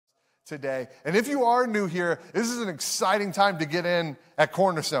today. And if you are new here, this is an exciting time to get in at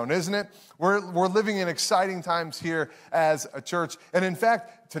Cornerstone, isn't it? We're living in exciting times here as a church. And in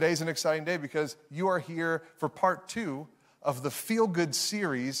fact, today's an exciting day because you are here for part 2 of the Feel Good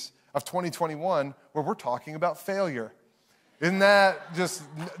series of 2021, where we're talking about failure. Isn't that just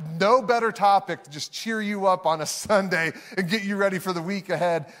no better topic to just cheer you up on a Sunday and get you ready for the week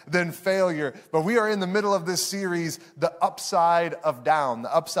ahead than failure? But we are in the middle of this series, The Upside of Down,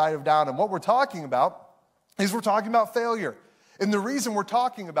 The Upside of Down. And what we're talking about is we're talking about failure. And the reason we're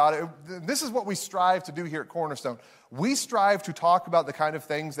talking about it, this is what we strive to do here at Cornerstone. We strive to talk about the kind of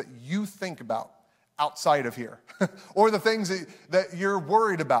things that you think about outside of here, or the things that you're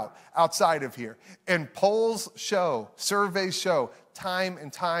worried about outside of here. And polls show, surveys show, time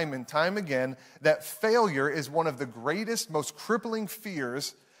and time again, that failure is one of the greatest, most crippling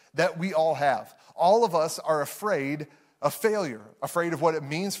fears that we all have. All of us are afraid of failure, afraid of what it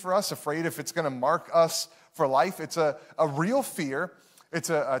means for us, afraid if it's going to mark us for life. It's a real fear.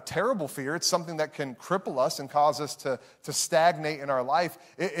 It's a terrible fear. It's something that can cripple us and cause us to stagnate in our life.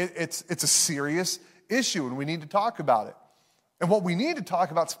 It's a serious issue, and we need to talk about it. And what we need to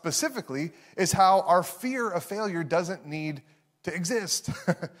talk about specifically is how our fear of failure doesn't need to exist.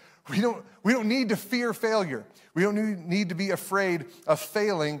 We don't need to fear failure. We don't need to be afraid of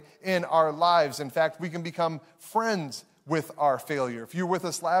failing in our lives. In fact, we can become friends with our failure. If you were with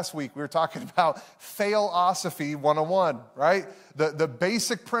us last week, we were talking about failosophy 101, right? The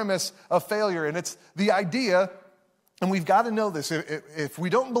basic premise of failure. And it's the idea, and we've got to know this, if we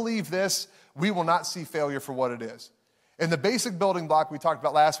don't believe this, we will not see failure for what it is. And the basic building block we talked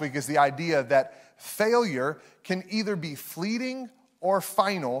about last week is the idea that failure can either be fleeting or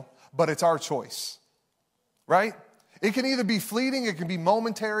final, but it's our choice, right? It can either be fleeting, it can be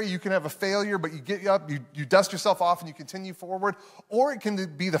momentary, you can have a failure, but you get up, you dust yourself off and you continue forward, or it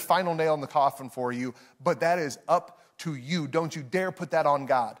can be the final nail in the coffin for you, but that is up to you. Don't you dare put that on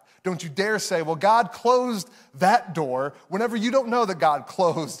God. Don't you dare say, well, God closed that door, whenever you don't know that God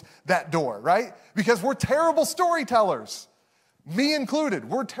closed that door, right? Because we're terrible storytellers, me included.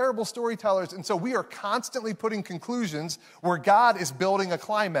 We're terrible storytellers, and so we are constantly putting conclusions where God is building a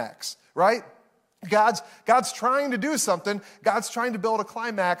climax, right? God's trying to do something. God's trying to build a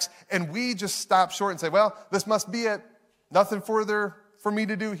climax, and we just stop short and say, well, this must be it. Nothing further for me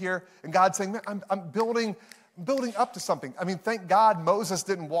to do here. And God's saying, man, I'm building up to something. I mean, thank God Moses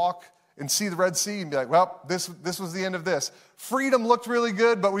didn't walk and see the Red Sea and be like, well, this was the end of this. Freedom looked really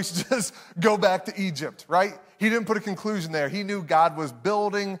good, but we should just go back to Egypt, right? He didn't put a conclusion there. He knew God was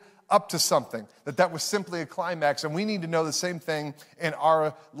building up to something, that was simply a climax. And we need to know the same thing in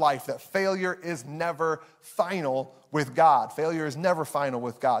our life, that failure is never final with God. Failure is never final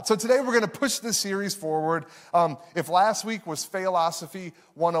with God. So today we're going to push this series forward. If last week was Failosophy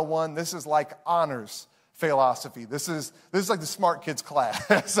 101, this is like honors philosophy. This is like the smart kids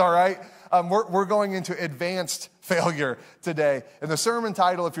class, all right? We're going into advanced failure today. And the sermon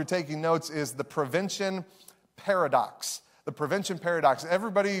title, if you're taking notes, is The Prevention Paradox. The Prevention Paradox.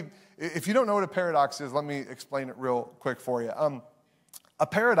 Everybody, if you don't know what a paradox is, let me explain it real quick for you. A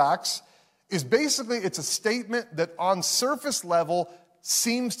paradox is basically, it's a statement that on surface level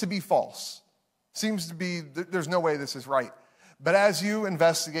seems to be false. Seems to be, there's no way this is right. But as you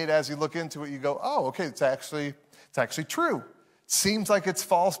investigate, as you look into it, you go, oh, okay, it's actually true. It seems like it's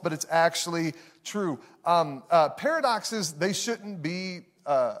false, but it's actually true. Paradoxes, they shouldn't be,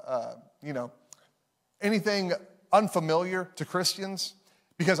 anything unfamiliar to Christians,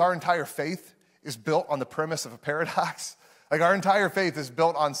 because our entire faith is built on the premise of a paradox. Like, our entire faith is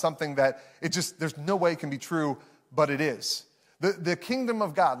built on something that there's no way it can be true, but it is. The kingdom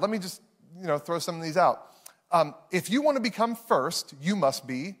of God, let me just, throw some of these out. If you want to become first, you must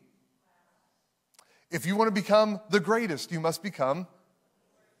be. If you want to become the greatest, you must become,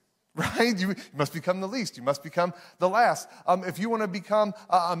 right? You must become the least. You must become the last. If you want to become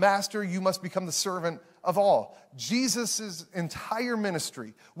a master, you must become the servant of all. Jesus' entire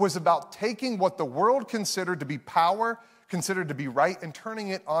ministry was about taking what the world considered to be power, considered to be right, and turning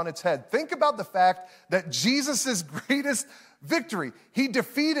it on its head. Think about the fact that Jesus' greatest victory, he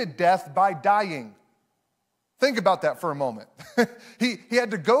defeated death by dying. Think about that for a moment. He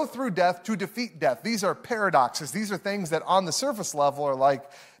had to go through death to defeat death. These are paradoxes. These are things that on the surface level are like,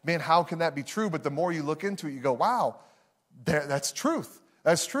 man, how can that be true? But the more you look into it, you go, wow, that's truth.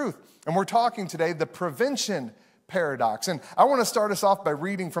 That's truth. And we're talking today the prevention paradox. And I want to start us off by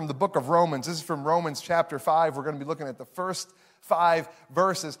reading from the book of Romans. This is from Romans chapter 5. We're going to be looking at the first 5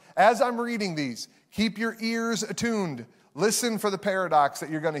 verses. As I'm reading these, keep your ears attuned. Listen for the paradox that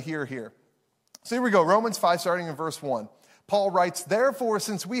you're going to hear here. So here we go, Romans 5, starting in verse 1. Paul writes, "Therefore,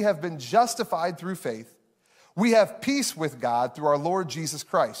 since we have been justified through faith, we have peace with God through our Lord Jesus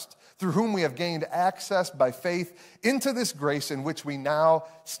Christ, through whom we have gained access by faith into this grace in which we now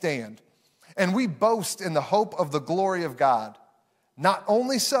stand. And we boast in the hope of the glory of God. Not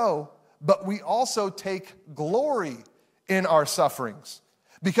only so, but we also take glory in our sufferings,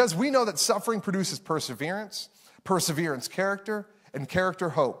 because we know that suffering produces perseverance, perseverance character, and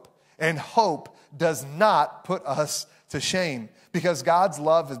character hope. And hope does not put us to shame, because God's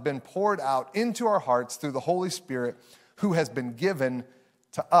love has been poured out into our hearts through the Holy Spirit who has been given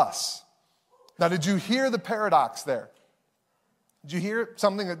to us." Now, did you hear the paradox there? Did you hear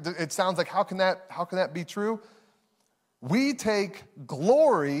something that it sounds like, how can that be true? We take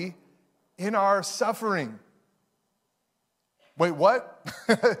glory in our suffering. Wait, what?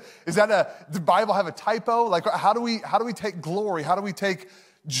 Does the Bible have a typo? Like, how do we take glory? How do we take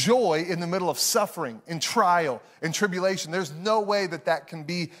joy in the middle of suffering, in trial, in tribulation? There's no way that can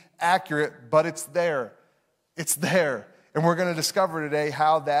be accurate, but it's there. It's there. And we're going to discover today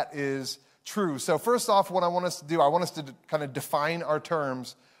how that is true. So first off, what I want us to do, I want us to kind of define our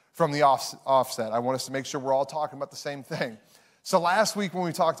terms from the offset. I want us to make sure we're all talking about the same thing. So last week when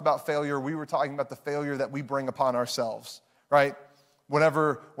we talked about failure, we were talking about the failure that we bring upon ourselves, right?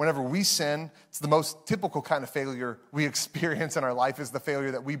 Whenever we sin, it's the most typical kind of failure we experience in our life is the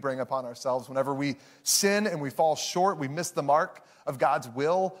failure that we bring upon ourselves. Whenever we sin and we fall short, we miss the mark of God's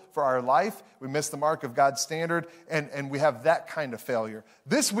will for our life. We miss the mark of God's standard, and we have that kind of failure.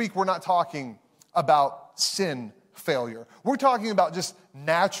 This week, we're not talking about sin failure. We're talking about just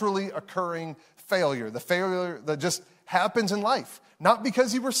naturally occurring failure, the failure that just happens in life. Not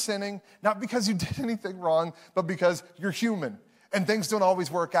because you were sinning, not because you did anything wrong, but because you're human. And things don't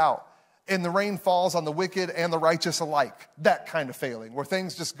always work out. And the rain falls on the wicked and the righteous alike. That kind of failing, where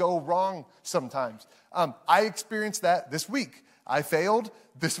things just go wrong sometimes. I experienced that this week. I failed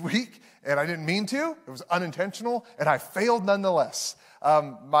this week, and I didn't mean to. It was unintentional, and I failed nonetheless.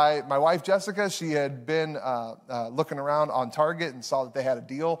 My wife, Jessica, she had been looking around on Target and saw that they had a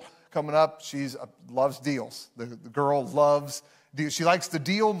deal coming up. She loves deals. The girl loves deals. She likes the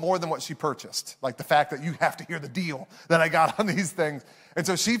deal more than what she purchased, like the fact that you have to hear the deal that I got on these things. And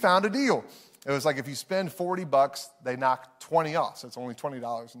so she found a deal. It was like if you spend $40, they knock 20 off. So it's only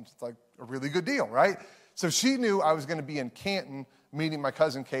 $20, and it's like a really good deal, right? So she knew I was going to be in Canton meeting my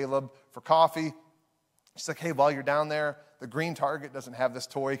cousin Caleb for coffee. She's like, "Hey, while you're down there, the green Target doesn't have this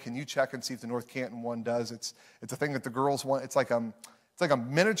toy. Can you check and see if the North Canton one does? It's a thing that the girls want. It's like a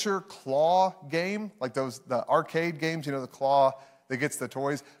miniature claw game, like the arcade games, the claw that gets the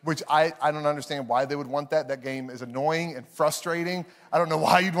toys, which I don't understand why they would want that. That game is annoying and frustrating. I don't know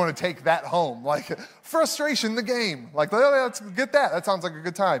why you'd want to take that home. Like, frustration, the game. Like, let's get that. That sounds like a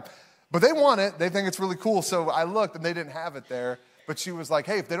good time. But they want it. They think it's really cool. So I looked, and they didn't have it there. But she was like,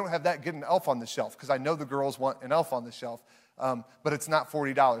 "Hey, if they don't have that, get an elf on the shelf," because I know the girls want an elf on the shelf. But it's not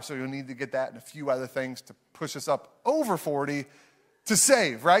 $40, so you'll need to get that and a few other things to push us up over 40 to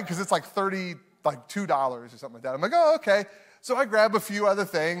save, right? Because it's like $2 or something like that. I'm like, "Oh, okay." So I grab a few other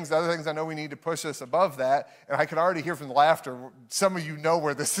things I know we need to push us above that, and I can already hear from the laughter. Some of you know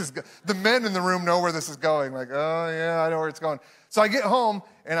where this is going. The men in the room know where this is going. Like, "Oh, yeah, I know where it's going." So I get home,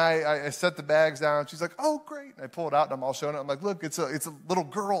 and I set the bags down. She's like, "Oh, great." And I pull it out, and I'm all showing it. I'm like, "Look, it's a little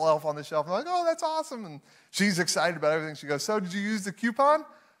girl elf on the shelf." I'm like, "Oh, that's awesome." And she's excited about everything. She goes, "So did you use the coupon?"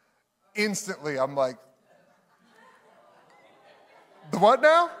 Instantly, I'm like, "The what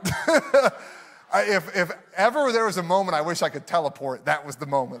now?" If ever there was a moment I wish I could teleport, that was the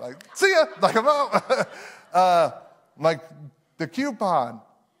moment. Like, "See ya." Like, I'm out. Like, "The coupon."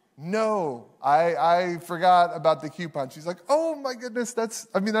 "No, I forgot about the coupon." She's like, "Oh my goodness, that's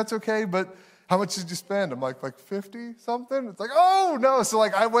okay, but how much did you spend?" I'm like 50 something. It's like, "Oh no." So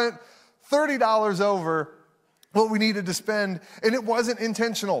I went $30 over what we needed to spend, and it wasn't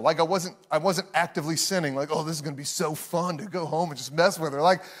intentional. Like, I wasn't actively sinning. Like, "Oh, this is going to be so fun to go home and just mess with her."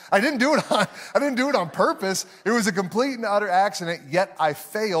 Like, I didn't do it on purpose. It was a complete and utter accident, yet I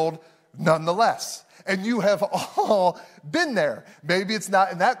failed nonetheless. And you have all been there. Maybe it's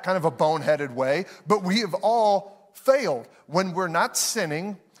not in that kind of a boneheaded way, but we have all failed when we're not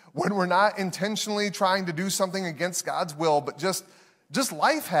sinning, when we're not intentionally trying to do something against God's will, but just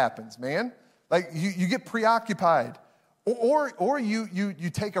life happens, man. Like, you get preoccupied, or you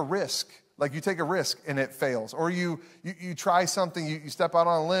take a risk. Like, you take a risk and it fails, or you try something, you step out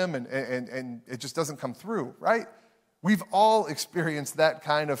on a limb and it just doesn't come through, right? We've all experienced that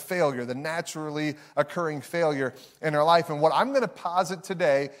kind of failure, the naturally occurring failure in our life. And what I'm going to posit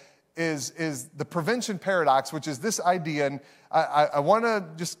today is the prevention paradox, which is this idea. And I want to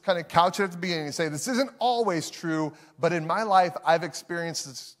just kind of couch it at the beginning and say this isn't always true, but in my life, I've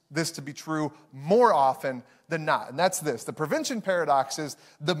experienced this to be true more often than not. And that's this. The prevention paradox is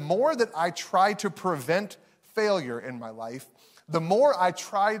the more that I try to prevent failure in my life, the more I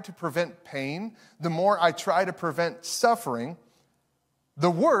try to prevent pain, the more I try to prevent suffering, the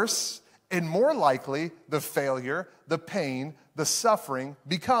worse and more likely the failure, the pain, the suffering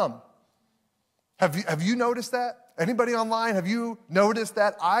become. Have you noticed that? Anybody online, have you noticed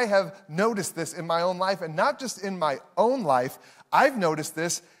that? I have noticed this in my own life, and not just in my own life. I've noticed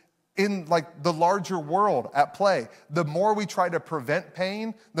this in like the larger world at play. The more we try to prevent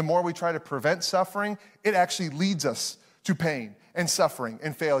pain, the more we try to prevent suffering, it actually leads us to pain and suffering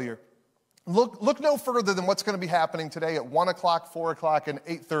and failure. Look no further than what's going to be happening today at 1 o'clock, 4 o'clock, and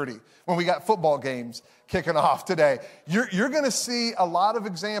 8:30 when we got football games kicking off today. You're going to see a lot of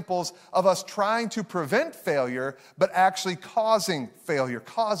examples of us trying to prevent failure, but actually causing failure,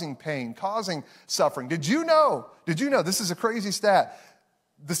 causing pain, causing suffering. Did you know, this is a crazy stat,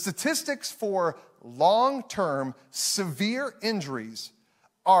 the statistics for long-term severe injuries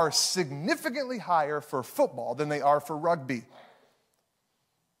are significantly higher for football than they are for rugby.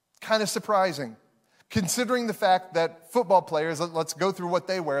 Kind of surprising, considering the fact that football players, let's go through what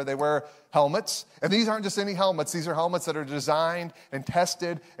they wear. They wear helmets, and these aren't just any helmets. These are helmets that are designed and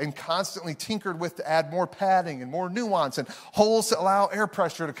tested and constantly tinkered with to add more padding and more nuance and holes to allow air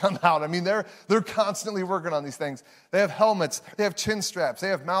pressure to come out. I mean, they're constantly working on these things. They have helmets, they have chin straps, they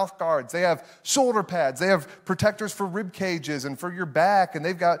have mouth guards, they have shoulder pads, they have protectors for rib cages and for your back, and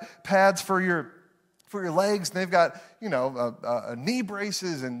they've got pads for your legs, and they've got, knee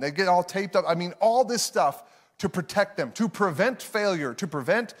braces, and they get all taped up. I mean, all this stuff to protect them, to prevent failure, to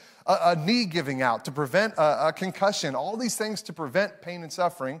prevent a knee giving out, to prevent a concussion, all these things to prevent pain and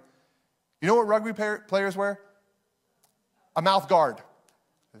suffering. You know what rugby players wear? A mouth guard.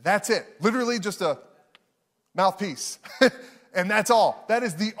 That's it. Literally just a mouthpiece. And that's all. That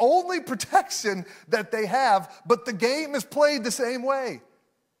is the only protection that they have, but the game is played the same way.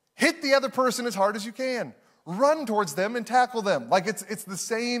 Hit the other person as hard as you can. Run towards them and tackle them. Like it's the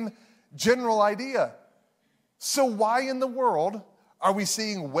same general idea. So why in the world are we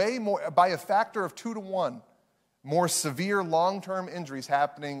seeing way more, by a factor of 2 to 1, more severe long-term injuries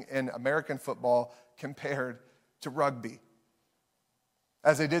happening in American football compared to rugby?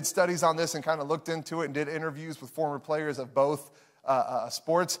 As they did studies on this and kind of looked into it and did interviews with former players of both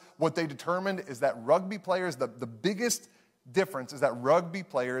sports, what they determined is that rugby players, the biggest difference is that rugby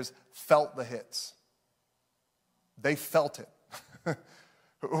players felt the hits. They felt it.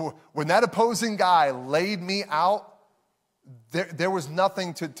 When that opposing guy laid me out, there was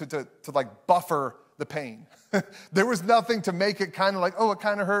nothing to like buffer the pain. There was nothing to make it kind of like, it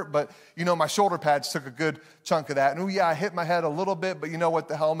kind of hurt, but my shoulder pads took a good chunk of that. And I hit my head a little bit, but you know what,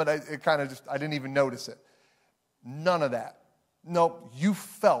 the helmet, I didn't even notice it. None of that. Nope, you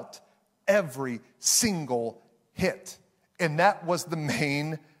felt every single hit. And that was the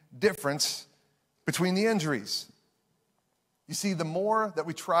main difference between the injuries. You see, the more that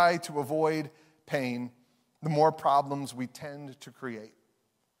we try to avoid pain, the more problems we tend to create.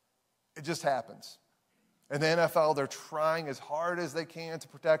 It just happens. In the NFL, they're trying as hard as they can to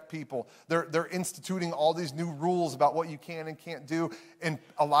protect people. They're instituting all these new rules about what you can and can't do. And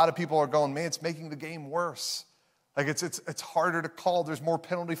a lot of people are going, man, it's making the game worse. Like it's harder to call. There's more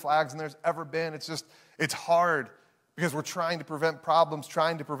penalty flags than there's ever been. It's hard. Because we're trying to prevent problems,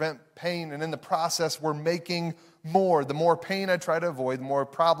 trying to prevent pain, and in the process, we're making more. The more pain I try to avoid, the more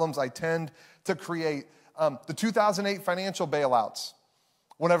problems I tend to create. The 2008 financial bailouts,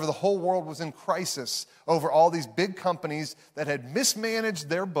 whenever the whole world was in crisis over all these big companies that had mismanaged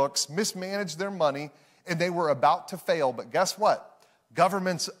their books, mismanaged their money, and they were about to fail. But guess what?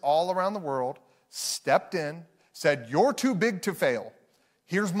 Governments all around the world stepped in, said, you're too big to fail.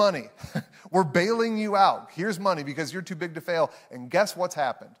 Here's money. We're bailing you out. Here's money because you're too big to fail. And guess what's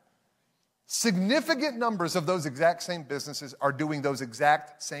happened? Significant numbers of those exact same businesses are doing those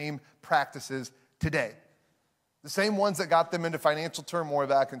exact same practices today. The same ones that got them into financial turmoil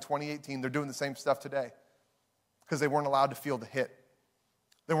back in 2018, they're doing the same stuff today because they weren't allowed to feel the hit.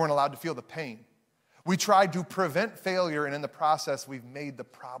 They weren't allowed to feel the pain. We tried to prevent failure, and in the process, we've made the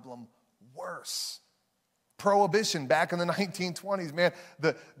problem worse. Prohibition back in the 1920s, man,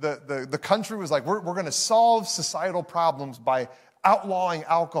 the country was like, we're going to solve societal problems by outlawing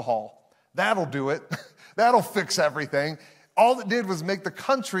alcohol. That'll do it. That'll fix everything. All it did was make the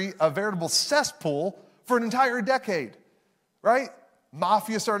country a veritable cesspool for an entire decade, right?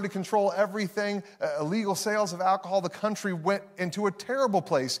 Mafia started to control everything. Illegal sales of alcohol. The country went into a terrible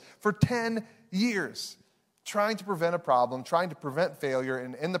place for 10 years. Trying to prevent a problem, trying to prevent failure,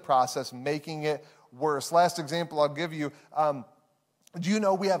 and in the process, making it worse. Last example I'll give you, do you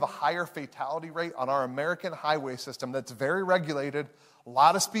know we have a higher fatality rate on our American highway system that's very regulated, a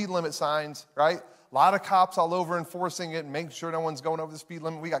lot of speed limit signs, right? A lot of cops all over enforcing it and making sure no one's going over the speed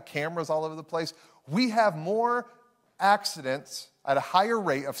limit. We got cameras all over the place. We have more accidents at a higher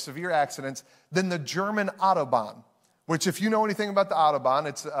rate of severe accidents than the German Autobahn, which if you know anything about the Autobahn,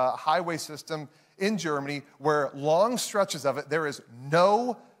 it's a highway system in Germany where long stretches of it, there is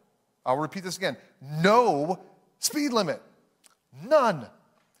no, I'll repeat this again, no speed limit. None.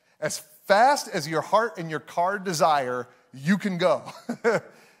 As fast as your heart and your car desire, you can go.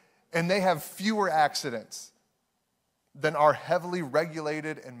 And they have fewer accidents than our heavily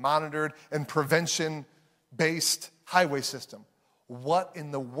regulated and monitored and prevention-based highway system. What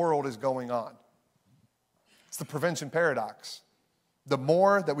in the world is going on? It's the prevention paradox. The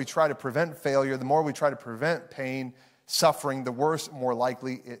more that we try to prevent failure, the more we try to prevent pain, suffering, the worse, more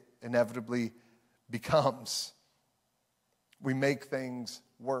likely it inevitably becomes. We make things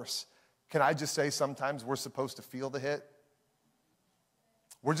worse. Can I just say sometimes we're supposed to feel the hit?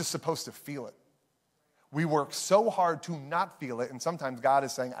 We're just supposed to feel it. We work so hard to not feel it, and sometimes God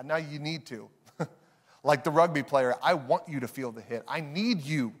is saying, now you need to. Like the rugby player, I want you to feel the hit. I need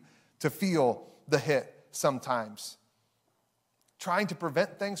you to feel the hit sometimes. Trying to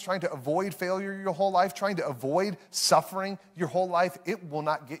prevent things, trying to avoid failure your whole life, trying to avoid suffering your whole life, it will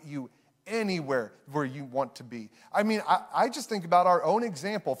not get you anywhere where you want to be. I mean, I just think about our own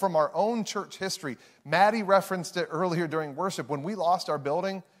example from our own church history. Maddie referenced it earlier during worship. When we lost our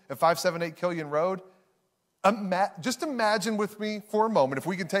building at 578 Killian Road, just imagine with me for a moment, if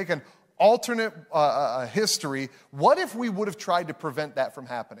we could take an alternate history, what if we would have tried to prevent that from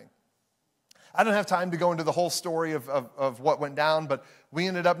happening? I don't have time to go into the whole story of what went down, but we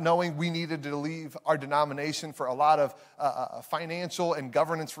ended up knowing we needed to leave our denomination for a lot of financial and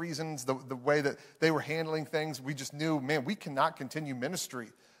governance reasons, the way that they were handling things. We just knew, man, we cannot continue ministry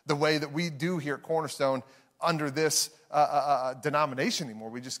the way that we do here at Cornerstone under this denomination anymore.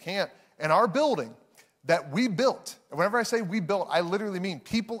 We just can't. And our building that we built, and whenever I say we built, I literally mean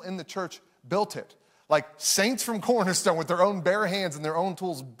people in the church built it. Like saints from Cornerstone with their own bare hands and their own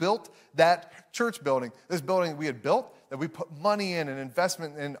tools built that church building. This building we had built, that we put money in and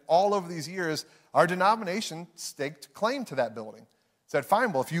investment in all over these years, our denomination staked claim to that building. Said,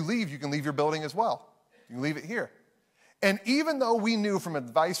 fine, well, if you leave, you can leave your building as well. You can leave it here. And even though we knew from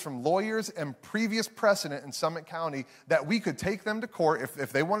advice from lawyers and previous precedent in Summit County that we could take them to court,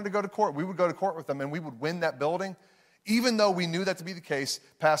 if they wanted to go to court, we would go to court with them and we would win that building. Even though we knew that to be the case,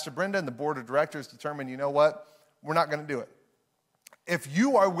 Pastor Brenda and the board of directors determined, you know what, we're not going to do it. If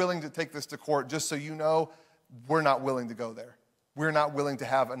you are willing to take this to court, just so you know, we're not willing to go there. We're not willing to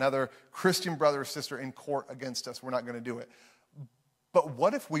have another Christian brother or sister in court against us. We're not going to do it. But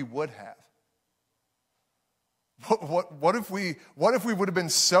what if we would have? What if we would have been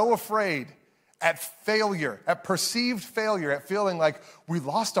so afraid at failure, at perceived failure, at feeling like we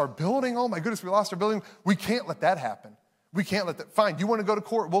lost our building? Oh my goodness, we lost our building. We can't let that happen. We can't let that. Fine, you want to go to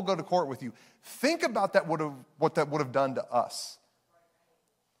court? We'll go to court with you. Think about that. What that would have done to us.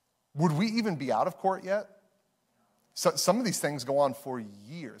 Would we even be out of court yet? So some of these things go on for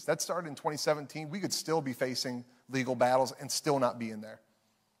years. That started in 2017. We could still be facing legal battles and still not be in there.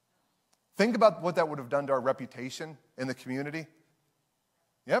 Think about what that would have done to our reputation in the community.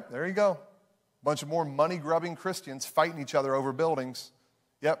 Yep, there you go. Bunch of more money-grubbing Christians fighting each other over buildings.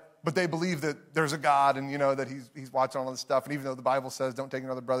 Yep, but they believe that there's a God and, you know, that he's watching all this stuff. And even though the Bible says don't take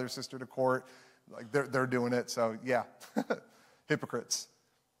another brother or sister to court, like they're doing it. So, yeah, hypocrites.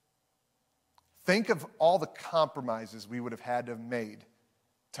 Think of all the compromises we would have had to have made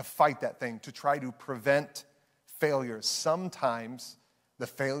to fight that thing, to try to prevent failure. Sometimes the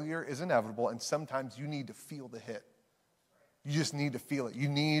failure is inevitable, and sometimes you need to feel the hit. You just need to feel it. You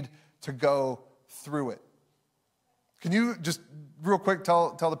need to go through it. Can you just real quick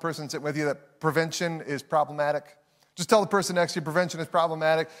tell the person sitting with you that prevention is problematic? Just tell the person next to you prevention is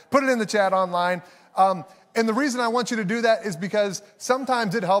problematic. Put it in the chat online. And the reason I want you to do that is because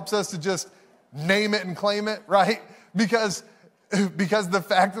sometimes it helps us to just name it and claim it, right? Because the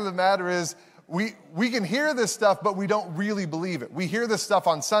fact of the matter is we can hear this stuff, but we don't really believe it. We hear this stuff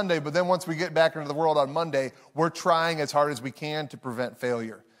on Sunday, but then once we get back into the world on Monday, we're trying as hard as we can to prevent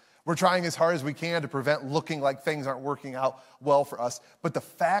failure. We're trying as hard as we can to prevent looking like things aren't working out well for us. But the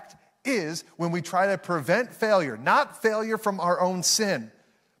fact is, when we try to prevent failure, not failure from our own sin,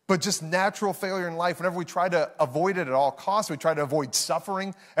 but just natural failure in life, whenever we try to avoid it at all costs, we try to avoid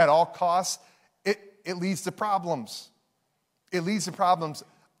suffering at all costs, it leads to problems. It leads to problems.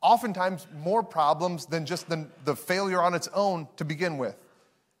 oftentimes more problems than just the failure on its own to begin with.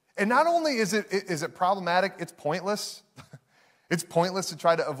 And not only is it problematic, it's pointless. It's pointless to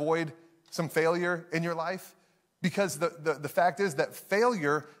try to avoid some failure in your life, because the fact is that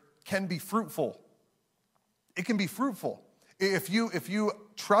failure can be fruitful. It can be fruitful. If you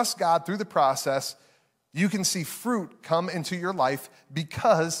trust God through the process, you can see fruit come into your life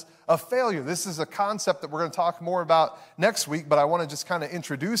because of failure. This is a concept that we're going to talk more about next week, but I want to just kind of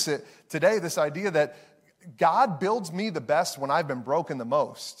introduce it today, this idea that God builds me the best when I've been broken the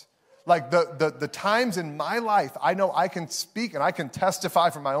most. Like the times in my life, I know I can speak and I can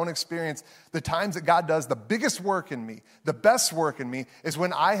testify from my own experience, the times that God does the biggest work in me, the best work in me, is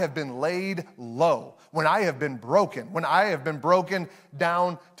when I have been laid low, when I have been broken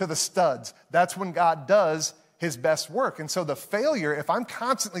down to the studs. That's when God does his best work. And so the failure, if I'm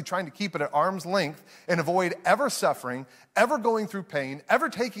constantly trying to keep it at arm's length and avoid ever suffering, ever going through pain, ever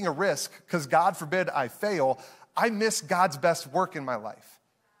taking a risk, because God forbid I fail, I miss God's best work in my life.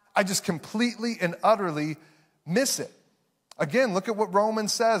 I just completely and utterly miss it. Again, look at what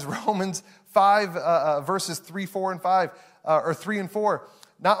Romans says. Romans 5, verses 3, 4, and 5, or 3 and 4.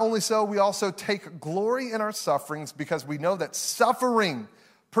 Not only so, we also take glory in our sufferings, because we know that suffering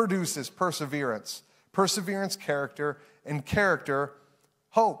produces perseverance. Perseverance, character, and character,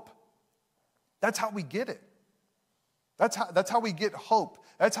 hope. That's how we get it. That's how we get hope.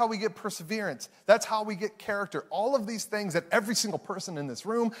 That's how we get perseverance. That's how we get character. All of these things that every single person in this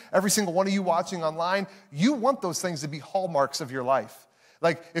room, every single one of you watching online, you want those things to be hallmarks of your life.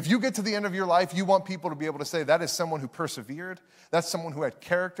 Like, if you get to the end of your life, you want people to be able to say, that is someone who persevered. That's someone who had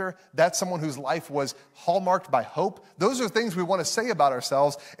character. That's someone whose life was hallmarked by hope. Those are things we want to say about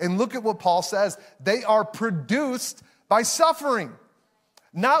ourselves. And look at what Paul says. They are produced by suffering.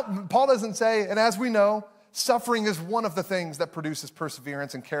 Paul doesn't say, and as we know, suffering is one of the things that produces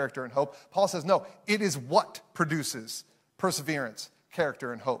perseverance and character and hope. Paul says, no, it is what produces perseverance,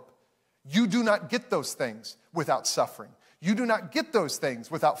 character, and hope. You do not get those things without suffering. You do not get those things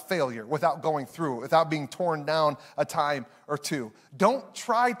without failure, without going through it, without being torn down a time or two. Don't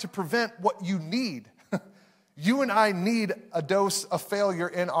try to prevent what you need. You and I need a dose of failure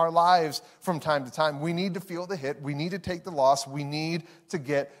in our lives from time to time. We need to feel the hit. We need to take the loss. We need to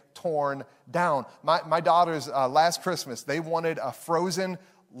get torn down. My daughters, last Christmas, they wanted a frozen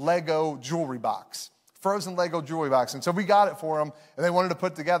Lego jewelry box. Frozen Lego jewelry box. And so we got it for them, and they wanted to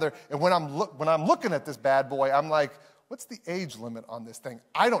put it together. And when I'm looking at this bad boy, I'm like, what's the age limit on this thing?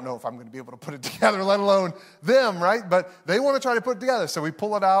 I don't know if I'm going to be able to put it together, let alone them, right? But they want to try to put it together. So we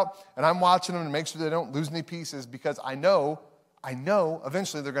pull it out, and I'm watching them to make sure they don't lose any pieces, because I know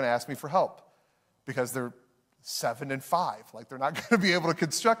eventually they're going to ask me for help, because they're 7 and 5. Like, they're not going to be able to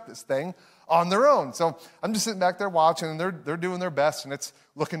construct this thing on their own. So I'm just sitting back there watching, and they're doing their best, and it's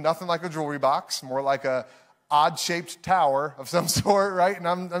looking nothing like a jewelry box, more like a odd-shaped tower of some sort, right? And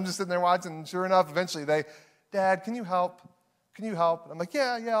I'm just sitting there watching, and sure enough, eventually Dad, can you help? Can you help? And I'm like,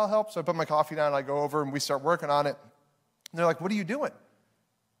 yeah, I'll help. So I put my coffee down, and I go over, and we start working on it. And they're like, what are you doing?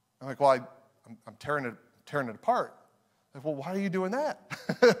 I'm like, well, I'm tearing it apart. Like, well, why are you doing that?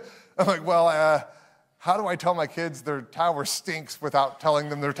 I'm like, well, how do I tell my kids their tower stinks without telling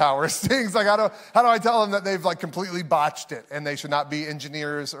them their tower stinks? Like, how do I tell them that they've like completely botched it and they should not be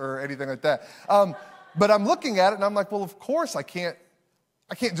engineers or anything like that? But I'm looking at it, and I'm like, well, of course I can't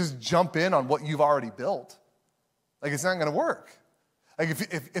just jump in on what you've already built. Like, it's not going to work. Like,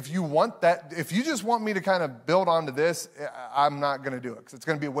 if you want that, if you just want me to kind of build onto this, I'm not going to do it, because it's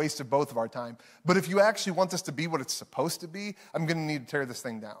going to be a waste of both of our time. But if you actually want this to be what it's supposed to be, I'm going to need to tear this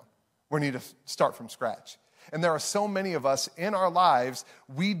thing down. We need to start from scratch. And there are so many of us in our lives,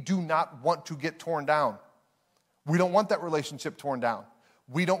 we do not want to get torn down. We don't want that relationship torn down.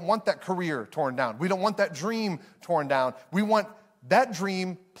 We don't want that career torn down. We don't want that dream torn down. We want that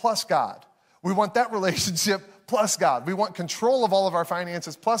dream plus God. We want that relationship plus God. We want control of all of our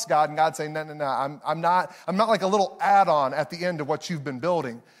finances plus God, and God saying, no, I'm not like a little add-on at the end of what you've been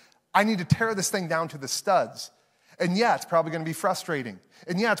building. I need to tear this thing down to the studs. And yeah, it's probably going to be frustrating.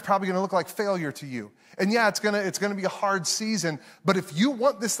 And yeah, it's probably going to look like failure to you. And yeah, it's going to be a hard season. But if you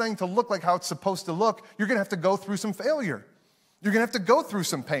want this thing to look like how it's supposed to look, you're going to have to go through some failure. You're going to have to go through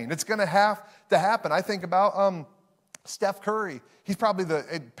some pain. It's going to have to happen. I think about Steph Curry.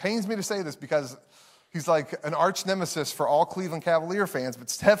 It pains me to say this, because he's like an arch nemesis for all Cleveland Cavalier fans, but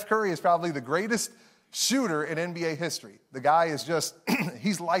Steph Curry is probably the greatest shooter in NBA history. The guy is just,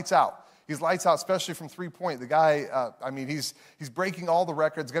 he's lights out. He's lights out, especially from three-point. The guy, he's breaking all the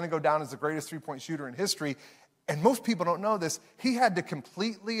records, going to go down as the greatest three-point shooter in history. And most people don't know this. He had to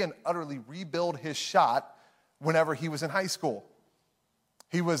completely and utterly rebuild his shot whenever he was in high school.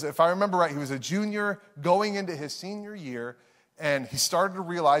 He was, if I remember right, he was a junior going into his senior year, and he started to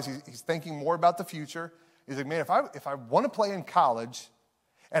realize he's thinking more about the future. He's like, man, if I want to play in college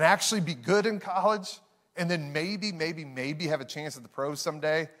and actually be good in college, and then maybe have a chance at the pros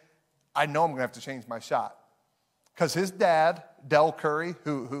someday, I know I'm going to have to change my shot. Because his dad, Del Curry,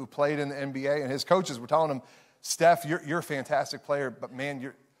 who played in the NBA, and his coaches were telling him, Steph, you're a fantastic player, but man,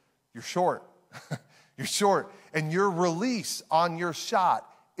 you're short. You're short. And your release on your shot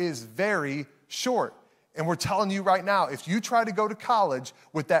is very short. And we're telling you right now, if you try to go to college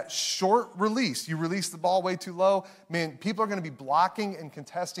with that short release, you release the ball way too low, man, people are going to be blocking and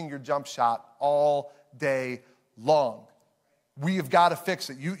contesting your jump shot all day long. We have got to fix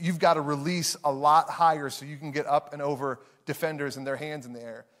it. You've got to release a lot higher so you can get up and over defenders and their hands in the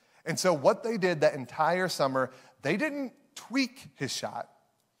air. And so what they did that entire summer, they didn't tweak his shot.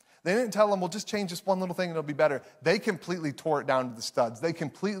 They didn't tell him, well, just change this one little thing and it'll be better. They completely tore it down to the studs. They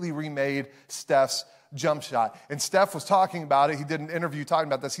completely remade Steph's jump shot. And Steph was talking about it. He did an interview talking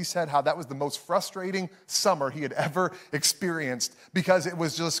about this. He said how that was the most frustrating summer he had ever experienced because it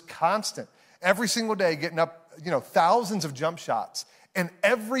was just constant. Every single day getting up, thousands of jump shots. And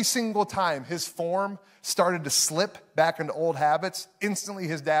every single time his form started to slip back into old habits, instantly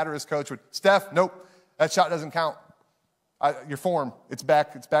his dad or his coach would, Steph, nope, that shot doesn't count. Your form, it's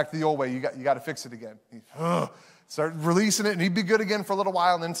back to the old way. You got to fix it again. Started releasing it, and he'd be good again for a little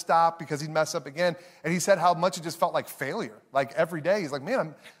while and then stop because he'd mess up again. And he said how much it just felt like failure. Like every day, he's like,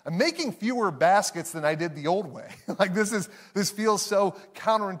 man, I'm making fewer baskets than I did the old way. Like this feels so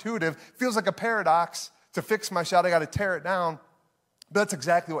counterintuitive. Feels like a paradox. To fix my shot, I got to tear it down. But that's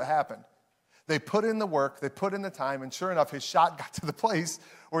exactly what happened. They put in the work, they put in the time, and sure enough, his shot got to the place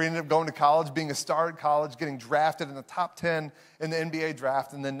where he ended up going to college, being a star at college, getting drafted in the top 10 in the NBA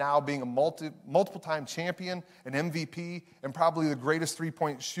draft, and then now being a multiple-time champion, an MVP, and probably the greatest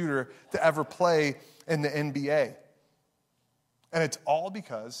three-point shooter to ever play in the NBA. And it's all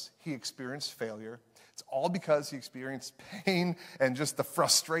because he experienced failure. It's all because he experienced pain and just the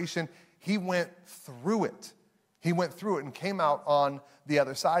frustration. He went through it. He went through it and came out on the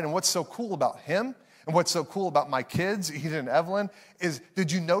other side. And what's so cool about him and what's so cool about my kids, Eden and Evelyn, is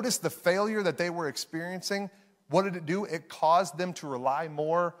did you notice the failure that they were experiencing? What did it do? It caused them to rely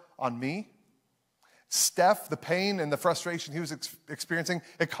more on me. Steph, the pain and the frustration he was experiencing,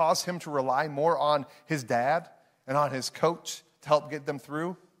 it caused him to rely more on his dad and on his coach to help get them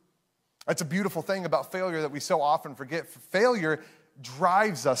through. That's a beautiful thing about failure that we so often forget. Failure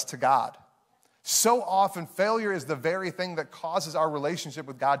drives us to God. So often, failure is the very thing that causes our relationship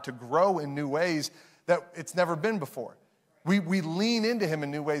with God to grow in new ways that it's never been before. We lean into him in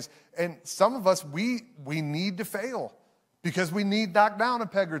new ways. And some of us, we need to fail because we need knocked down a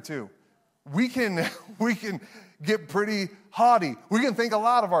peg or two. We can get pretty haughty. We can think a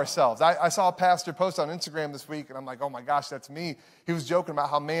lot of ourselves. I saw a pastor post on Instagram this week, and I'm like, oh my gosh, that's me. He was joking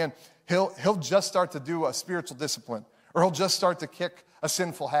about how, man, he'll just start to do a spiritual discipline, or he'll just start to kick a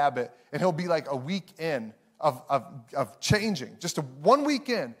sinful habit, and he'll be like a week in of changing, just 1 week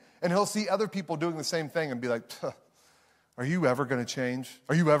in, and he'll see other people doing the same thing and be like, are you ever going to change?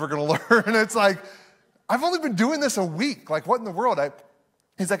 Are you ever going to learn? It's like, I've only been doing this a week. Like, what in the world?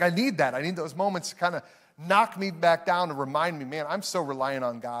 He's like, I need that. I need those moments to kind of knock me back down and remind me, man, I'm so reliant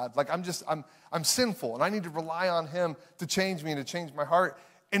on God. Like, I'm sinful, and I need to rely on him to change me and to change my heart.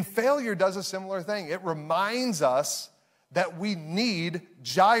 And failure does a similar thing. It reminds us that we need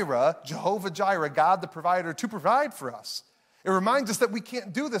Jireh, Jehovah Jireh, God the provider, to provide for us. It reminds us that we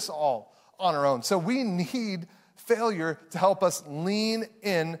can't do this all on our own. So we need failure to help us lean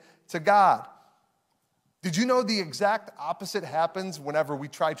in to God. Did you know the exact opposite happens whenever we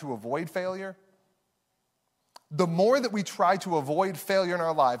try to avoid failure? The more that we try to avoid failure in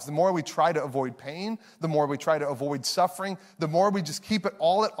our lives, the more we try to avoid pain, the more we try to avoid suffering, the more we just keep it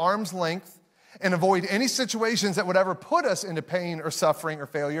all at arm's length and avoid any situations that would ever put us into pain or suffering or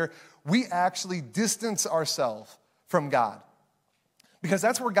failure, we actually distance ourselves from God. Because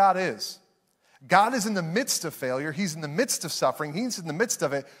that's where God is. God is in the midst of failure. He's in the midst of suffering. He's in the midst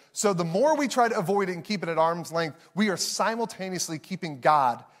of it. So the more we try to avoid it and keep it at arm's length, we are simultaneously keeping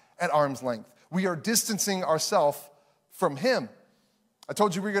God at arm's length. We are distancing ourselves from him. I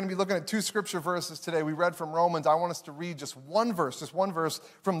told you we were going to be looking at 2 scripture verses today. We read from Romans. I want us to read just one verse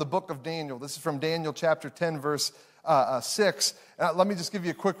from the book of Daniel. This is from Daniel chapter 10, verse 6. Let me just give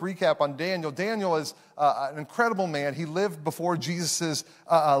you a quick recap on Daniel. Daniel is an incredible man. He lived before Jesus'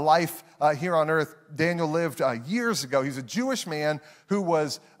 life here on earth. Daniel lived years ago. He's a Jewish man who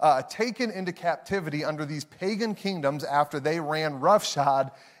was taken into captivity under these pagan kingdoms after they ran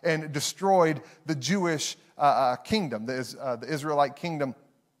roughshod and destroyed the Jewish kingdom, the Israelite kingdom.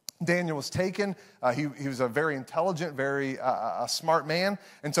 Daniel was taken. He was a very intelligent, very smart man.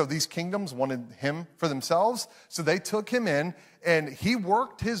 And so these kingdoms wanted him for themselves. So they took him in, and he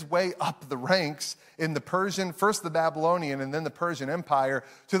worked his way up the ranks in the Persian, first the Babylonian, and then the Persian Empire,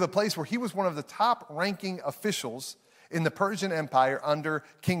 to the place where he was one of the top-ranking officials in the Persian Empire under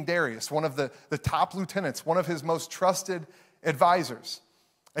King Darius, one of the top lieutenants, one of his most trusted advisors.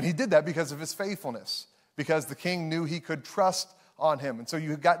 And he did that because of his faithfulness, because the king knew he could trust on him. And so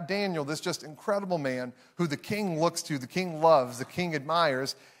you've got Daniel, this just incredible man who the king looks to, the king loves, the king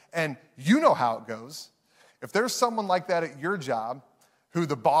admires, and you know how it goes. If there's someone like that at your job who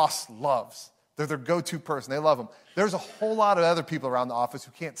the boss loves, they're their go-to person, they love them, there's a whole lot of other people around the office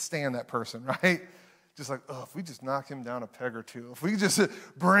who can't stand that person, right? Just like, oh, if we just knock him down a peg or two, if we just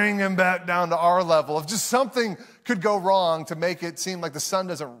bring him back down to our level, if just something could go wrong to make it seem like the sun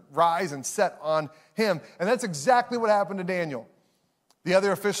doesn't rise and set on him. And that's exactly what happened to Daniel. The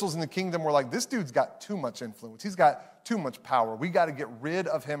other officials in the kingdom were like, this dude's got too much influence. He's got too much power. We got to get rid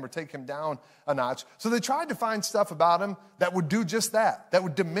of him or take him down a notch. So they tried to find stuff about him that would do just that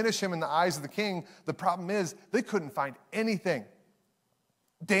would diminish him in the eyes of the king. The problem is they couldn't find anything.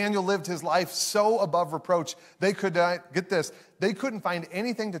 Daniel lived his life so above reproach, they could not, get this, they couldn't find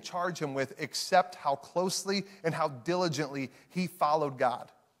anything to charge him with except how closely and how diligently he followed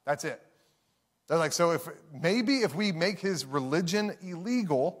God. That's it. They're like, so if we make his religion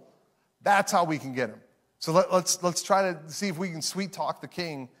illegal, that's how we can get him. So let's try to see if we can sweet talk the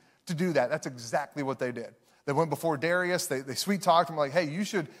king to do that. That's exactly what they did. They went before Darius. They sweet talked him like, hey, you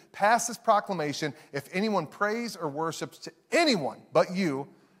should pass this proclamation. If anyone prays or worships to anyone but you,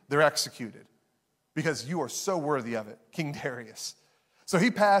 they're executed because you are so worthy of it, King Darius. So he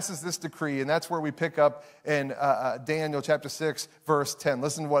passes this decree, and that's where we pick up in Daniel chapter 6, verse 10.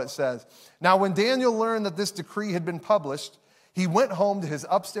 Listen to what it says. Now, when Daniel learned that this decree had been published, he went home to his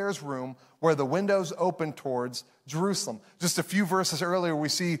upstairs room where the windows opened towards Jerusalem. Just a few verses earlier, we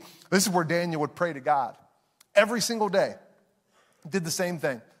see this is where Daniel would pray to God. Every single day, did the same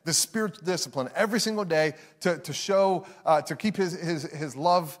thing. The spiritual discipline every single day to show, to keep his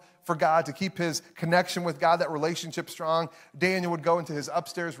love for God, to keep his connection with God, that relationship strong. Daniel would go into his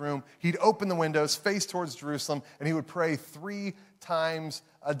upstairs room. He'd open the windows, face towards Jerusalem, and he would pray 3 times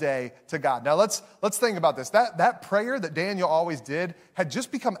a day to God. Now let's think about this. That prayer that Daniel always did had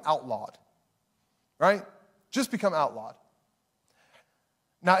just become outlawed, right? Just become outlawed.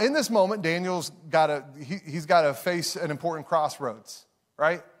 Now in this moment, Daniel's got to face an important crossroads,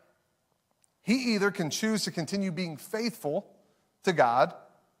 right? He either can choose to continue being faithful to God,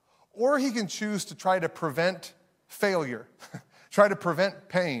 or he can choose to try to prevent failure, try to prevent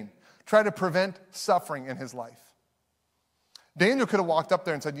pain, try to prevent suffering in his life. Daniel could have walked up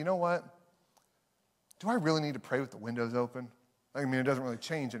there and said, you know what? Do I really need to pray with the windows open? I mean, it doesn't really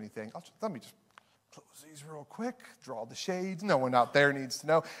change anything. Let me just close these real quick, draw the shades. No one out there needs to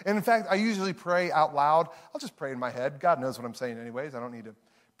know. And in fact, I usually pray out loud. I'll just pray in my head. God knows what I'm saying anyways. I don't need to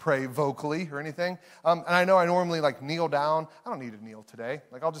pray vocally or anything. And I know I normally kneel down. I don't need to kneel today.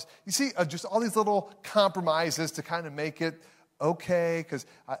 Just all these little compromises to kind of make it okay, because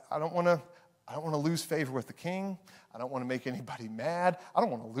I don't want to lose favor with the king. I don't want to make anybody mad. I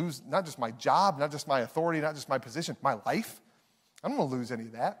don't want to lose not just my job, not just my authority, not just my position, my life. I don't want to lose any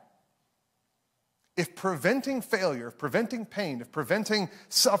of that. If preventing failure, if preventing pain, if preventing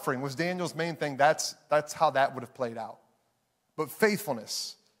suffering was Daniel's main thing, that's how that would have played out. But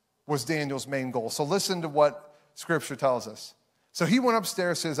faithfulness was Daniel's main goal. So listen to what Scripture tells us. So he went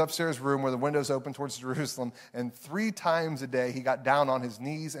upstairs to his upstairs room where the windows open towards Jerusalem, and 3 times a day he got down on his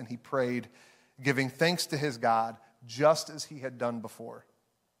knees and he prayed, giving thanks to his God, just as he had done before.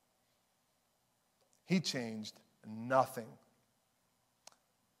 He changed nothing.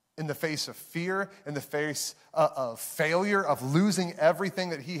 In the face of fear, in the face of failure, of losing everything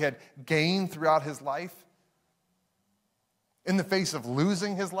that he had gained throughout his life, in the face of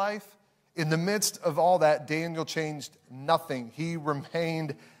losing his life, in the midst of all that, Daniel changed nothing. He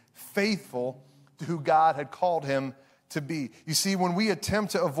remained faithful to who God had called him to be. You see, when we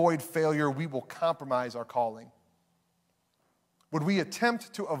attempt to avoid failure, we will compromise our calling. When we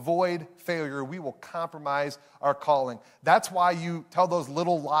attempt to avoid failure, we will compromise our calling. That's why you tell those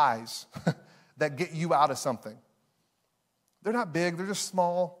little lies that get you out of something. They're not big, they're just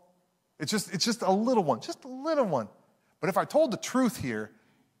small. It's just a little one, just a little one. But if I told the truth here,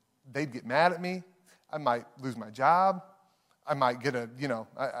 they'd get mad at me. I might lose my job. I might get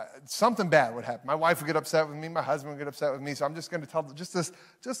something bad would happen. My wife would get upset with me. My husband would get upset with me. So I'm just going to tell just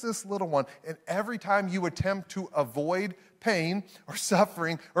this little one. And every time you attempt to avoid pain or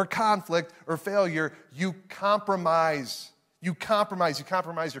suffering or conflict or failure, you compromise. You compromise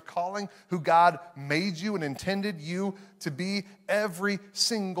your calling, who God made you and intended you to be every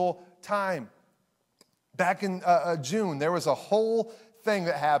single time. Back in June, there was a whole thing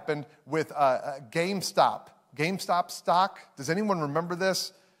that happened with GameStop. GameStop stock. Does anyone remember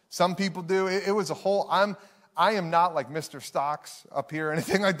this? Some people do. It was a whole, I am not like Mr. Stocks up here or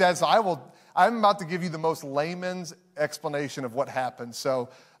anything like that, so I'm about to give you the most layman's explanation of what happened, so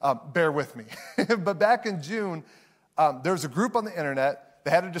bear with me. But back in June, there was a group on the internet.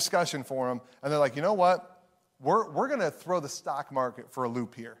 They had a discussion forum, and they're like, you know what? We're going to throw the stock market for a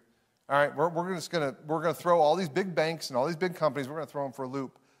loop here. All right, we're going to throw all these big banks and all these big companies. We're going to throw them for a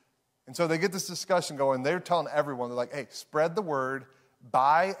loop. And so they get this discussion going. They're telling everyone, they're like, hey, spread the word.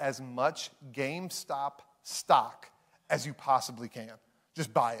 Buy as much GameStop stock as you possibly can.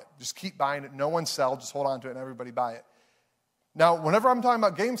 Just buy it. Just keep buying it. No one sell. Just hold on to it, and everybody buy it. Now, whenever I'm talking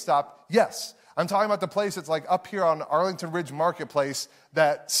about GameStop, yes, I'm talking about the place that's like up here on Arlington Ridge Marketplace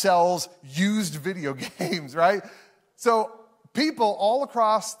that sells used video games, right? So people all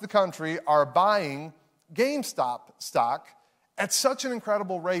across the country are buying GameStop stock at such an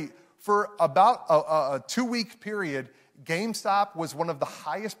incredible rate. For about a 2-week period, GameStop was one of the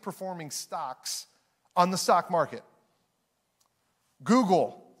highest performing stocks on the stock market.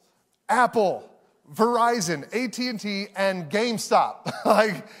 Google, Apple, Verizon, AT&T, and GameStop.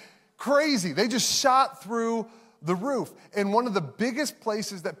 Like crazy. They just shot through the roof. And one of the biggest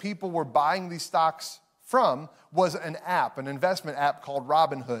places that people were buying these stocks from was an app, an investment app called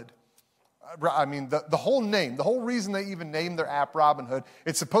Robinhood. I mean, the whole name, the whole reason they even named their app Robinhood,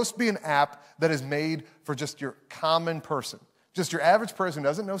 it's supposed to be an app that is made for just your common person. Just your average person who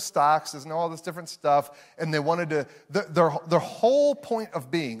doesn't know stocks, doesn't know all this different stuff, and they wanted to, their whole point of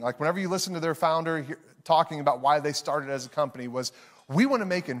being, like whenever you listen to their founder talking about why they started as a company, was we want to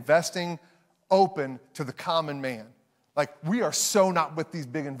make investing open to the common man. Like, we are so not with these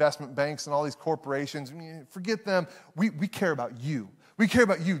big investment banks and all these corporations. I mean, forget them. We care about you. We care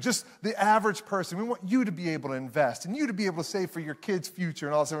about you, just the average person. We want you to be able to invest and you to be able to save for your kids' future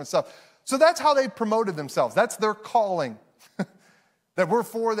and all this different stuff. So that's how they promoted themselves. That's their calling, that we're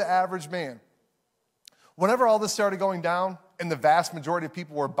for the average man. Whenever all this started going down and the vast majority of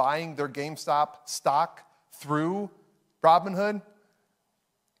people were buying their GameStop stock through Robinhood,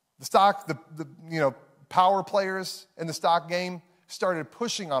 the stock, the power players in the stock game started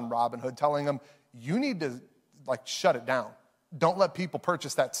pushing on Robinhood, telling them, you need to shut it down. Don't let people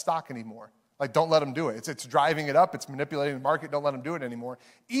purchase that stock anymore. Don't let them do it. It's driving it up. It's manipulating the market. Don't let them do it anymore.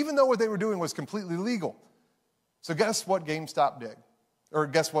 Even though what they were doing was completely legal. So guess what GameStop did? Or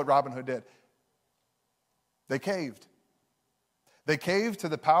guess what Robinhood did? They caved. They caved to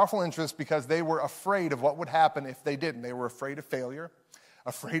the powerful interests because they were afraid of what would happen if they didn't. They were afraid of failure,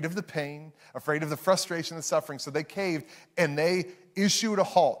 afraid of the pain, afraid of the frustration and suffering. So they caved and they issued a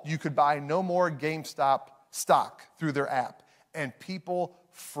halt. You could buy no more GameStop stock through their app. And people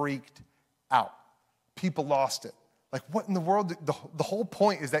freaked out. People lost it. Like, what in the world? The whole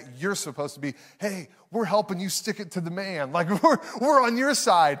point is that you're supposed to be, hey, we're helping you stick it to the man. Like, we're on your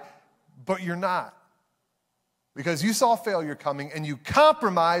side, but you're not. Because you saw failure coming and you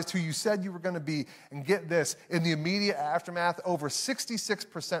compromised who you said you were going to be. And get this, in the immediate aftermath, over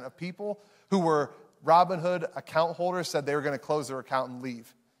 66% of people who were Robinhood account holders said they were going to close their account and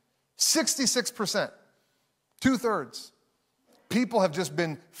leave. 66%. 2/3. People have just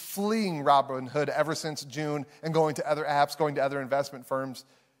been fleeing Robinhood ever since June and going to other apps, going to other investment firms.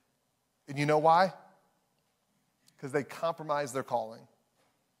 And you know why? Because they compromised their calling.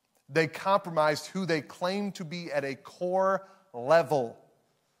 They compromised who they claimed to be at a core level.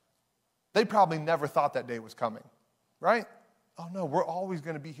 They probably never thought that day was coming, right? Oh no, we're always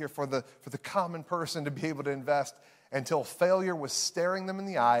going to be here for the common person to be able to invest, until failure was staring them in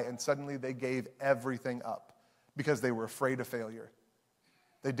the eye and suddenly they gave everything up. Because they were afraid of failure.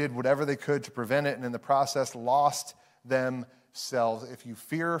 They did whatever they could to prevent it, and in the process lost themselves. If you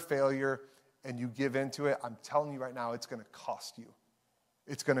fear failure and you give into it, I'm telling you right now, it's going to cost you.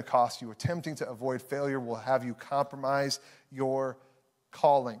 It's going to cost you. Attempting to avoid failure will have you compromise your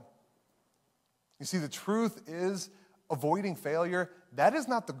calling. You see, the truth is, avoiding failure, that is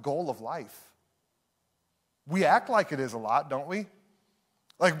not the goal of life. We act like it is a lot, don't we?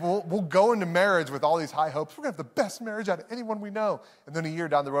 Like, we'll go into marriage with all these high hopes. We're going to have the best marriage out of anyone we know. And then a year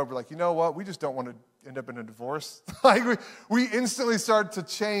down the road, we're like, you know what? We just don't want to end up in a divorce. Like, we instantly start to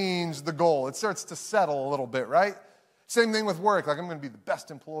change the goal. It starts to settle a little bit, right? Same thing with work. Like, I'm going to be the best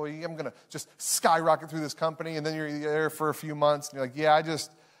employee. I'm going to just skyrocket through this company. And then you're there for a few months. And you're like, yeah,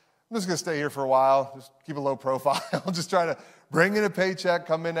 I'm just going to stay here for a while, just keep a low profile, just try to bring in a paycheck,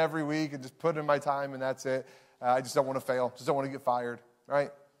 come in every week, and just put in my time, and that's it. I just don't want to fail, just don't want to get fired,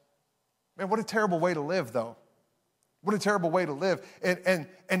 right? Man, what a terrible way to live, though. What a terrible way to live.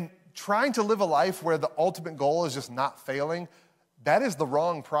 And trying to live a life where the ultimate goal is just not failing, that is the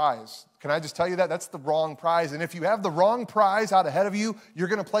wrong prize. Can I just tell you that? That's the wrong prize. And if you have the wrong prize out ahead of you, you're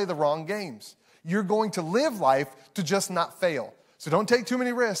going to play the wrong games. You're going to live life to just not fail. So don't take too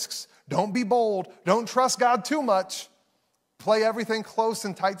many risks. Don't be bold. Don't trust God too much. Play everything close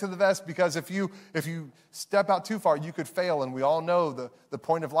and tight to the vest, because if you step out too far, you could fail. And we all know the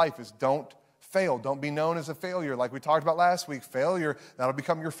point of life is don't fail. Don't be known as a failure. Like we talked about last week, failure, that'll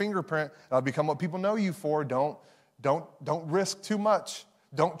become your fingerprint. That'll become what people know you for. Don't risk too much.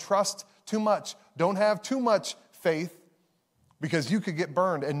 Don't trust too much. Don't have too much faith, because you could get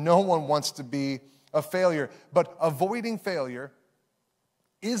burned, and no one wants to be a failure. But avoiding failure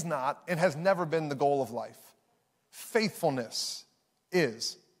is not and has never been the goal of life. Faithfulness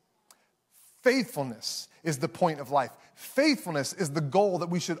is. Faithfulness is the point of life. Faithfulness is the goal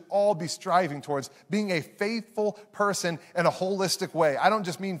that we should all be striving towards, being a faithful person in a holistic way. I don't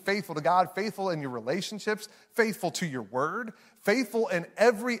just mean faithful to God, faithful in your relationships, faithful to your word, faithful in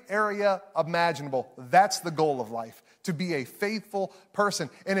every area imaginable. That's the goal of life, to be a faithful person.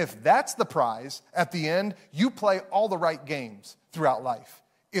 And if that's the prize at the end, you play all the right games throughout life.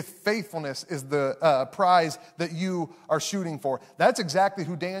 If faithfulness is the prize that you are shooting for. That's exactly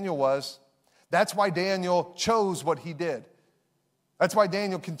who Daniel was. That's why Daniel chose what he did. That's why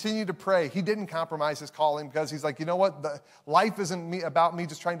Daniel continued to pray. He didn't compromise his calling, because he's like, you know what? Life isn't about me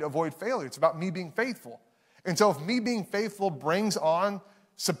just trying to avoid failure. It's about me being faithful. And so if me being faithful brings on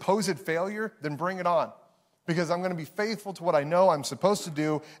supposed failure, then bring it on. Because I'm going to be faithful to what I know I'm supposed to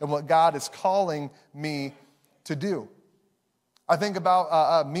do and what God is calling me to do. I think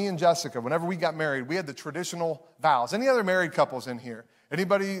about me and Jessica. Whenever we got married, we had the traditional vows. Any other married couples in here?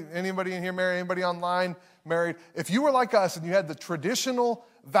 Anybody in here married? Anybody online married? If you were like us and you had the traditional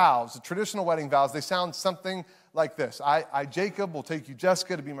vows, the traditional wedding vows, they sound something like this. I, Jacob, will take you,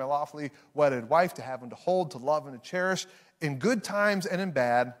 Jessica, to be my lawfully wedded wife, to have and to hold, to love and to cherish, in good times and in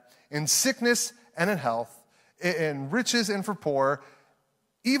bad, in sickness and in health, in riches and for poor,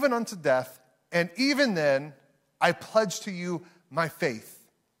 even unto death, and even then I pledge to you my faith.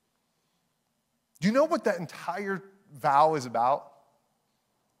 Do you know what that entire vow is about?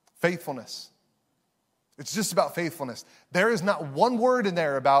 Faithfulness. It's just about faithfulness. There is not one word in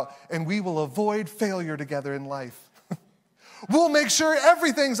there about, and we will avoid failure together in life. We'll make sure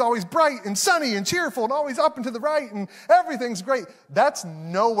everything's always bright and sunny and cheerful and always up and to the right and everything's great. That's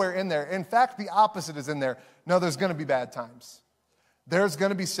nowhere in there. In fact, the opposite is in there. No, there's going to be bad times. There's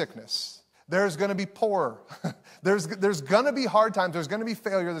going to be sickness. There's going to be poor. There's going to be hard times. There's going to be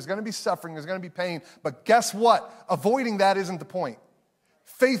failure. There's going to be suffering. There's going to be pain. But guess what? Avoiding that isn't the point.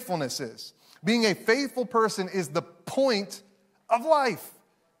 Faithfulness is. Being a faithful person is the point of life.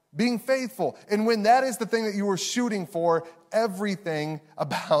 Being faithful. And when that is the thing that you were shooting for, everything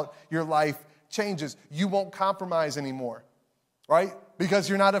about your life changes. You won't compromise anymore, right? Because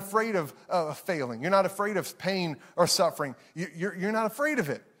you're not afraid of failing. You're not afraid of pain or suffering. You're not afraid of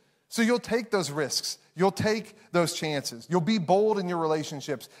it. So you'll take those risks. You'll take those chances. You'll be bold in your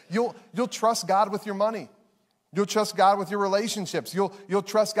relationships. You'll trust God with your money. You'll trust God with your relationships. You'll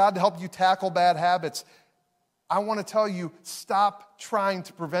trust God to help you tackle bad habits. I want to tell you, stop trying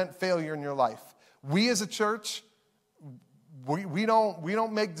to prevent failure in your life. We as a church, we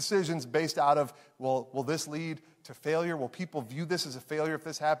don't make decisions based out of, well, will this lead to failure? Will people view this as a failure if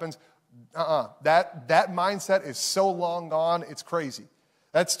this happens? That mindset is so long gone, it's crazy.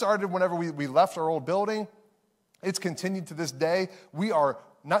 That started whenever we left our old building. It's continued to this day. We are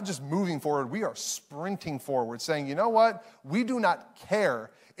not just moving forward, we are sprinting forward, saying, you know what? We do not care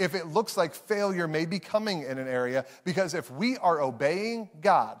if it looks like failure may be coming in an area, because if we are obeying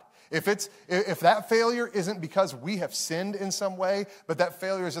God, if that failure isn't because we have sinned in some way, but that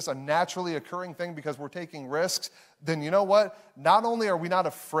failure is just a naturally occurring thing because we're taking risks, then you know what? Not only are we not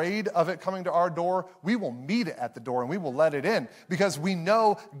afraid of it coming to our door, we will meet it at the door and we will let it in, because we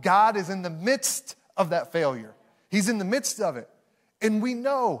know God is in the midst of that failure. He's in the midst of it. And we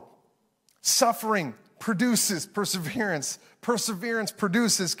know suffering produces perseverance. Perseverance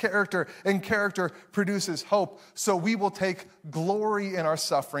produces character, and character produces hope. So we will take glory in our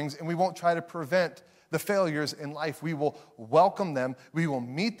sufferings, and we won't try to prevent the failures in life. We will welcome them, we will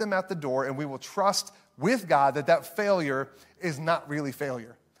meet them at the door, and we will trust with God that failure is not really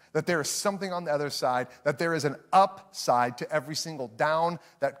failure. that there is something on the other side, that there is an upside to every single down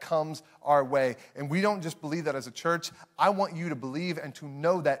that comes our way. And we don't just believe that as a church. I want you to believe and to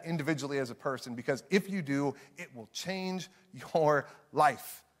know that individually as a person, because if you do, it will change your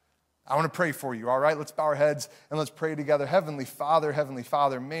life. I want to pray for you, all right? Let's bow our heads and let's pray together. Heavenly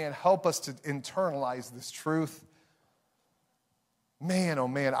Father, man, help us to internalize this truth. Man, oh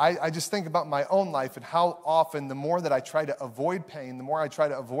man, I just think about my own life and how often the more that I try to avoid pain, the more I try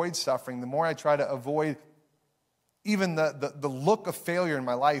to avoid suffering, the more I try to avoid even the look of failure in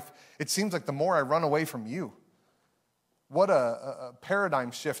my life, it seems like the more I run away from you. What a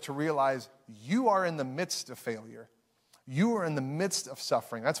paradigm shift to realize you are in the midst of failure. You are in the midst of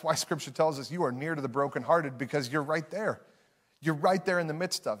suffering. That's why Scripture tells us you are near to the brokenhearted, because you're right there. You're right there in the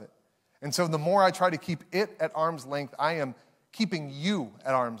midst of it. And so the more I try to keep it at arm's length, I am keeping you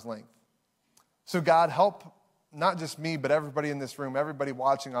at arm's length. So God, help not just me, but everybody in this room, everybody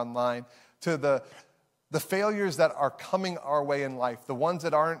watching online, to the failures that are coming our way in life, the ones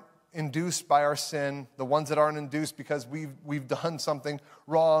that aren't induced by our sin, the ones that aren't induced because we've done something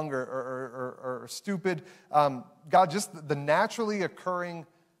wrong or stupid. God, just the naturally occurring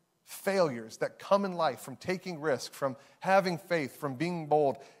failures that come in life from taking risk, from having faith, from being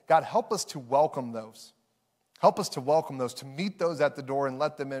bold. God, help us to welcome those. Help us to welcome those, to meet those at the door and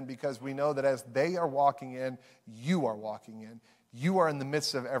let them in, because we know that as they are walking in, you are walking in. You are in the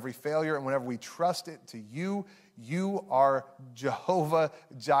midst of every failure, and whenever we trust it to you, you are Jehovah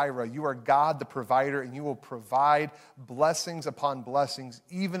Jireh. You are God the provider, and you will provide blessings upon blessings,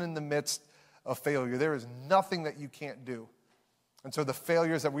 even in the midst of failure. There is nothing that you can't do. And so the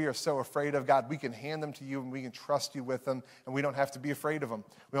failures that we are so afraid of, God, we can hand them to you, and we can trust you with them, and we don't have to be afraid of them.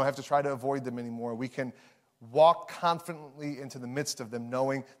 We don't have to try to avoid them anymore. We can walk confidently into the midst of them,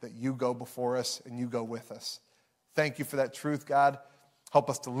 knowing that you go before us and you go with us. Thank you for that truth, God.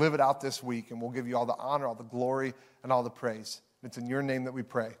 Help us to live it out this week, and we'll give you all the honor, all the glory, and all the praise. It's in your name that we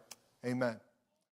pray. Amen.